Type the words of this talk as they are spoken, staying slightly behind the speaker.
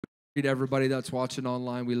Everybody that's watching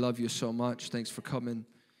online, we love you so much. Thanks for coming,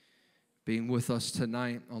 being with us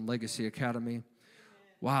tonight on Legacy Academy.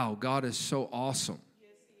 Wow, God is so awesome.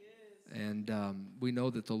 And we know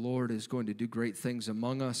that the Lord is going to do great things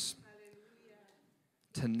among us.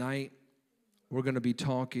 Tonight, we're going to be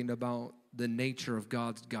talking about the nature of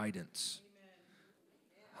God's guidance.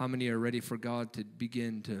 How many are ready for God to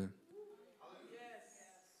begin to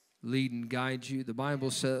lead and guide you? The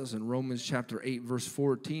Bible says in Romans chapter 8, verse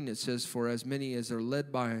 14, it says, "For as many as are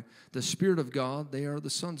led by the Spirit of God, they are the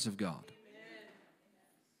sons of God." Amen.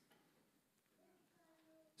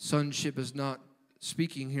 Sonship is not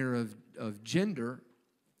speaking here of gender.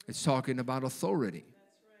 It's talking about authority. That's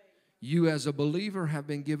right. You as a believer have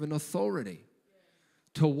been given authority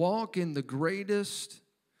to walk in the greatest,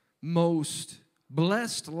 most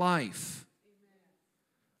blessed life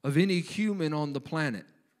of any human on the planet.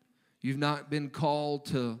 You've not been called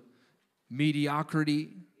to mediocrity.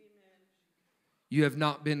 Amen. You have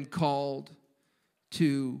not been called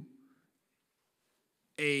to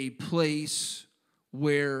a place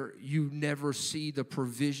where you never see the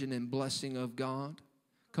provision and blessing of God.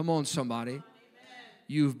 Come on, somebody. Amen.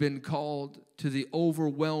 You've been called to the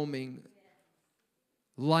overwhelming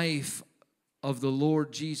life of the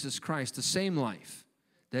Lord Jesus Christ, the same life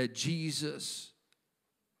that Jesus.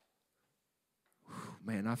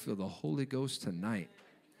 Man, I feel the Holy Ghost tonight.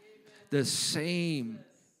 The same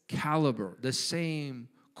caliber, the same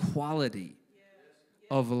quality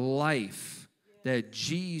of life that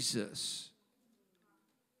Jesus.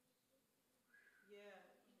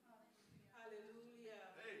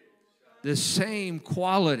 The same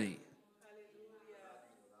quality.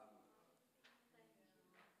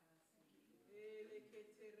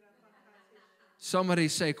 Somebody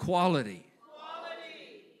say quality.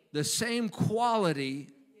 The same quality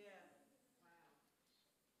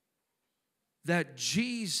that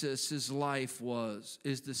Jesus' life was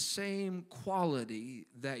is the same quality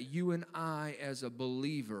that you and I as a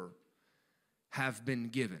believer have been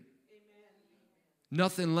given. Amen.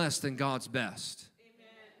 Nothing less than God's best. Amen.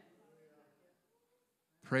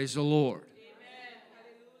 Praise the Lord. Amen.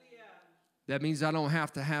 That means I don't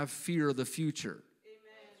have to have fear of the future.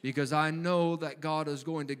 Amen. Because I know that God is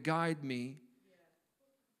going to guide me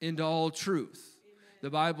into all truth. Amen. The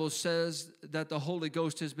Bible says that the Holy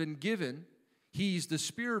Ghost has been given. He's the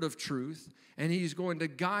Spirit of truth, and He's going to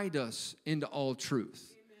guide us into all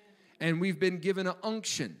truth. Amen. And we've been given an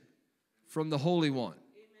unction from the Holy One. Amen.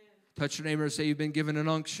 Touch your neighbor and say, you've been given an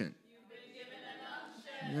unction.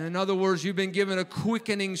 In other words, you've been given a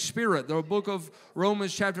quickening spirit. The book of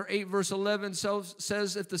Romans chapter 8 verse 11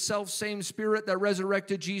 says, if the self-same Spirit that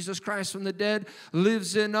resurrected Jesus Christ from the dead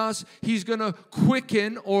lives in us, He's going to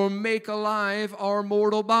quicken or make alive our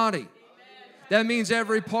mortal body. Amen. That means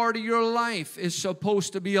every part of your life is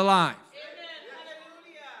supposed to be alive.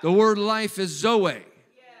 Amen. The word life is Zoe. Yes.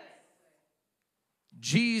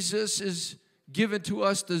 Jesus is given to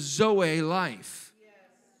us the Zoe life.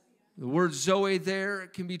 The word Zoe there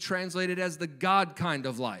can be translated as the God kind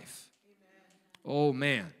of life. Amen. Oh,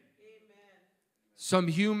 man. Amen. Some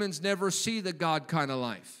humans never see the God kind of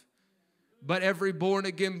life. But every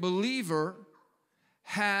born-again believer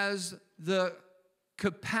has the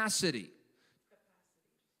capacity.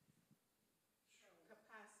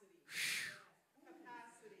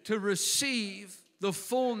 To receive the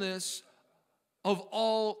fullness of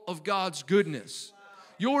all of God's goodness.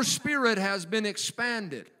 Your spirit has been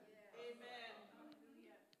expanded.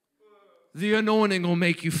 The anointing will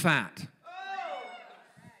make you fat.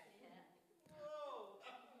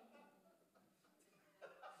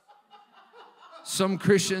 Some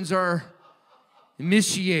Christians are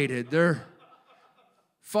emaciated. They're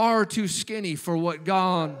far too skinny for what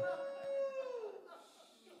God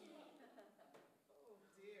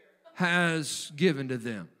has given to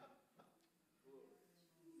them.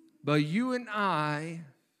 But you and I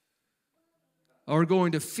are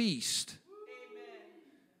going to feast.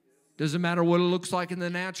 Doesn't matter what it looks like in the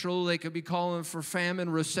natural. They could be calling for famine,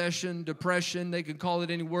 recession, depression. They can call it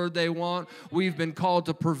any word they want. We've been called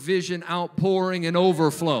to provision, outpouring, and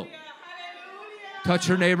overflow. Touch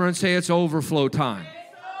your neighbor and say it's overflow time.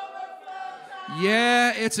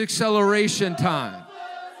 Yeah, it's acceleration time.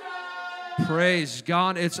 Praise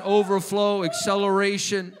God. It's overflow,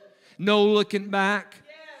 acceleration, no looking back.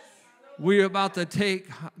 We're about to take,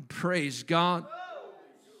 praise God.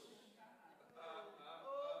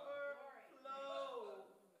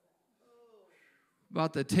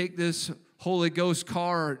 About to take this Holy Ghost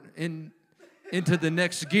car into the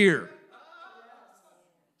next gear.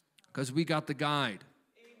 Because we got the guide.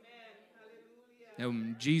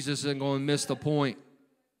 And Jesus isn't going to miss the point.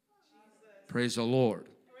 Praise the Lord.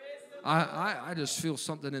 I just feel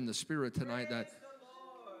something in the spirit tonight that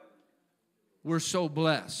we're so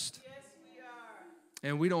blessed.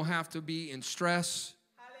 And we don't have to be in stress.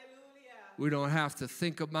 We don't have to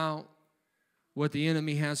think about what the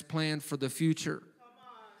enemy has planned for the future.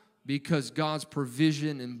 Because God's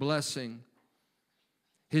provision and blessing,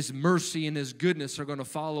 His mercy and His goodness are going to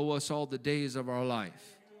follow us all the days of our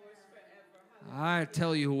life. I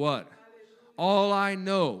tell you what, all I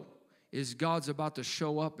know is God's about to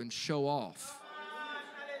show up and show off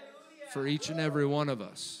for each and every one of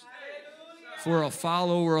us. For a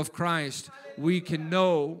follower of Christ, we can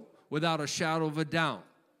know without a shadow of a doubt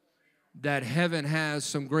that heaven has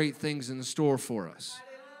some great things in store for us.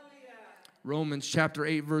 Romans chapter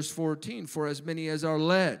 8, verse 14, for as many as are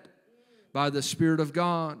led by the Spirit of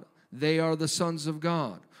God, they are the sons of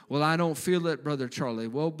God. Well, I don't feel it, Brother Charlie.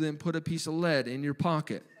 Well, then put a piece of lead in your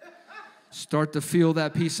pocket. Start to feel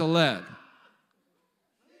that piece of lead.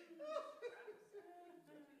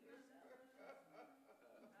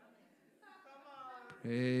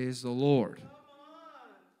 Praise the Lord.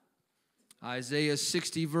 Isaiah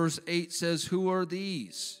 60 verse 8 says, who are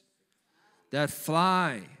these that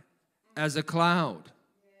fly as a cloud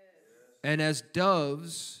and as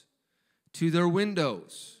doves to their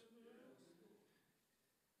windows?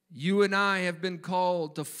 You and I have been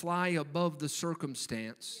called to fly above the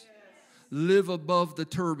circumstance, live above the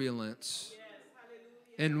turbulence,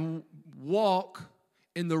 and walk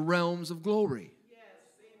in the realms of glory.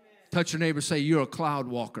 Touch your neighbor, say, you're a cloud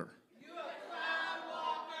walker.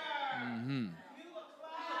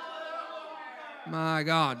 My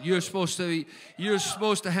God, you're supposed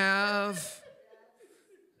to have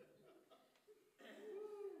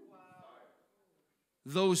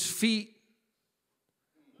those feet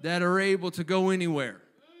that are able to go anywhere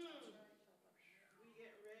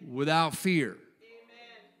without fear.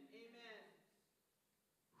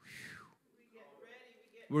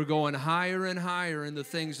 We're going higher and higher in the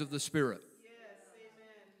things of the Spirit.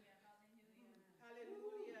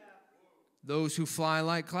 Those who fly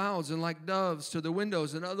like clouds and like doves to the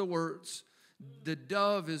windows. In other words, the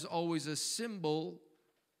dove is always a symbol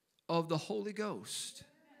of the Holy Ghost.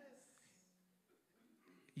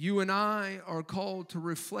 You and I are called to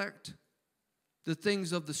reflect the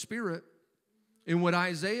things of the Spirit. And what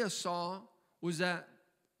Isaiah saw was that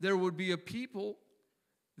there would be a people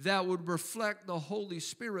that would reflect the Holy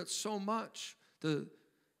Spirit so much, the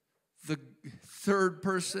third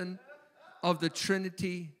person of the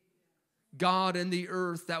Trinity, God and the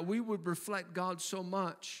earth, that we would reflect God so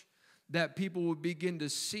much that people would begin to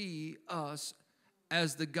see us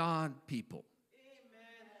as the God people.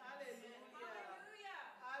 Amen. Hallelujah.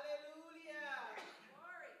 Hallelujah.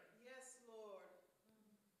 Glory. Yes, Lord.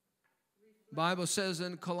 Bible says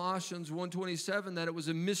in Colossians 1:27 that it was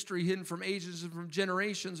a mystery hidden from ages and from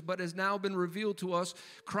generations, but has now been revealed to us,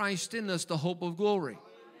 Christ in us, the hope of glory.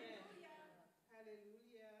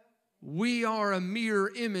 We are a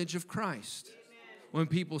mirror image of Christ. Amen. When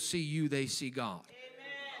people see you, they see God. Amen.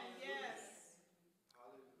 Yes.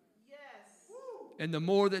 Yes. And the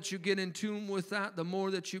more that you get in tune with that, the more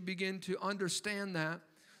that you begin to understand that,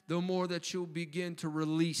 the more that you'll begin to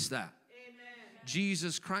release that. Amen.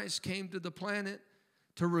 Jesus Christ came to the planet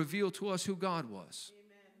to reveal to us who God was. Amen.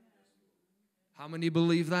 How many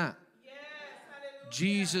believe that? Yes. Hallelujah.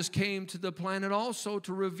 Jesus came to the planet also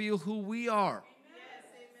to reveal who we are.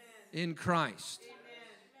 In Christ. Amen.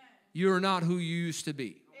 You're not who you used to be.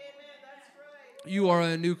 Amen. That's right. You are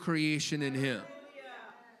a new creation in Him.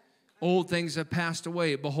 Old things have passed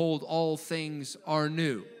away. Behold, all things are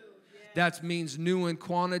new. That means new in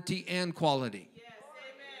quantity and quality. Yes. Amen.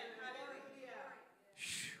 Hallelujah.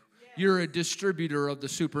 You're a distributor of the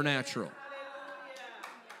supernatural. Hallelujah.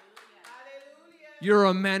 Hallelujah. You're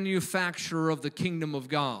a manufacturer of the kingdom of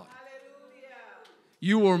God.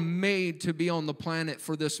 You were made to be on the planet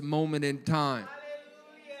for this moment in time.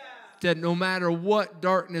 That no matter what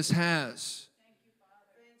darkness has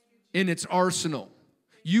in its arsenal,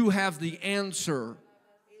 you have the answer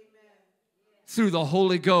through the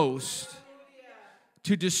Holy Ghost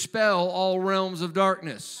to dispel all realms of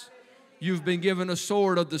darkness. You've been given a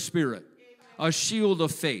sword of the Spirit, a shield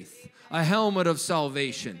of faith, a helmet of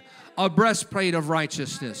salvation, a breastplate of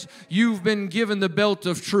righteousness. You've been given the belt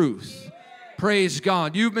of truth. Praise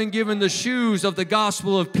God. You've been given the shoes of the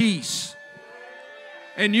gospel of peace.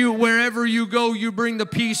 And you, wherever you go, you bring the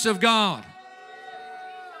peace of God.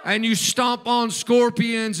 And you stomp on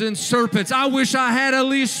scorpions and serpents. I wish I had at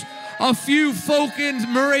least a few folk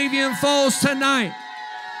in Moravian Falls tonight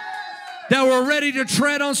that were ready to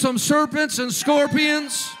tread on some serpents and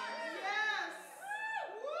scorpions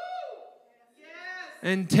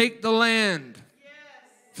and take the land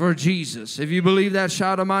for Jesus. If you believe that,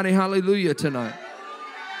 shout a mighty hallelujah tonight.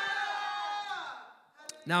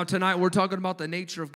 Now, tonight we're talking about the nature of